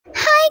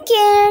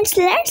Kids,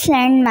 let's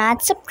learn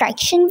math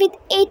subtraction with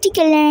ATK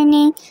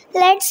learning.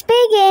 Let's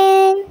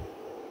begin.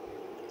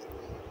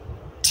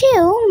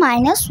 2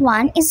 minus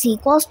 1 is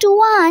equals to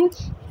 1.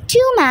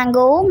 2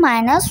 mango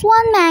minus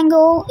 1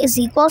 mango is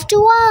equals to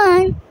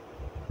 1.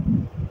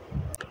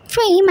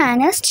 3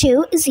 minus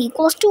 2 is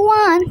equals to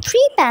 1.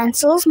 3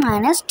 pencils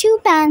minus 2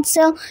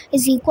 pencil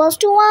is equals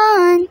to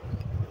 1.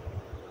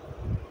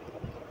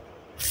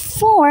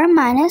 4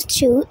 minus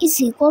 2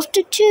 is equals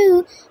to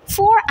 2.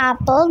 4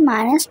 apple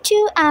minus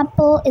 2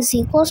 apple is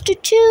equals to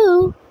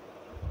 2.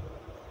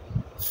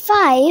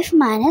 5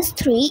 minus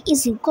 3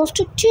 is equals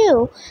to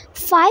 2.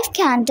 5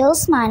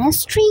 candles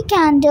minus 3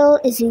 candle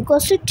is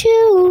equals to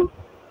 2.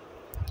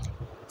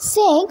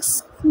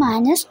 6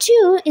 minus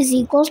 2 is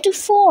equals to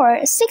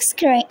 4. 6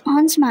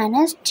 crayons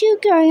minus 2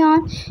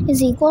 crayon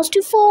is equals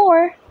to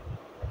 4.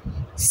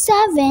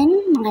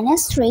 7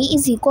 minus 3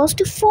 is equals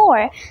to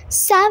 4.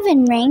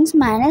 7 rings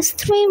minus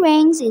 3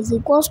 rings is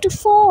equals to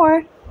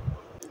 4.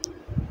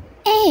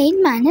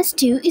 8 minus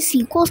 2 is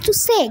equals to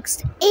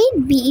 6.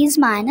 8 bees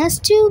minus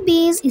 2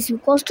 bees is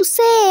equals to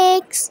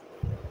 6.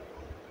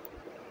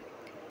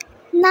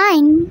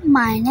 9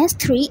 minus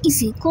 3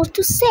 is equals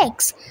to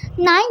 6.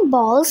 9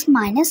 balls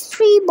minus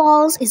 3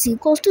 balls is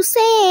equals to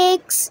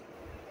 6.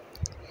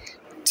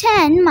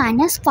 10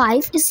 minus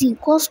 5 is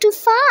equals to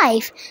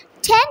 5.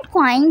 10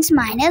 coins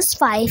minus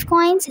 5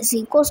 coins is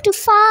equals to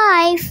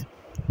 5.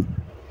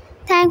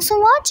 Thanks for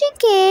watching,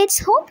 kids.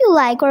 Hope you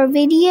like our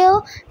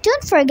video.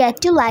 Don't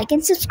forget to like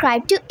and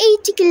subscribe to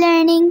ATK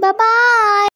Learning. Bye-bye.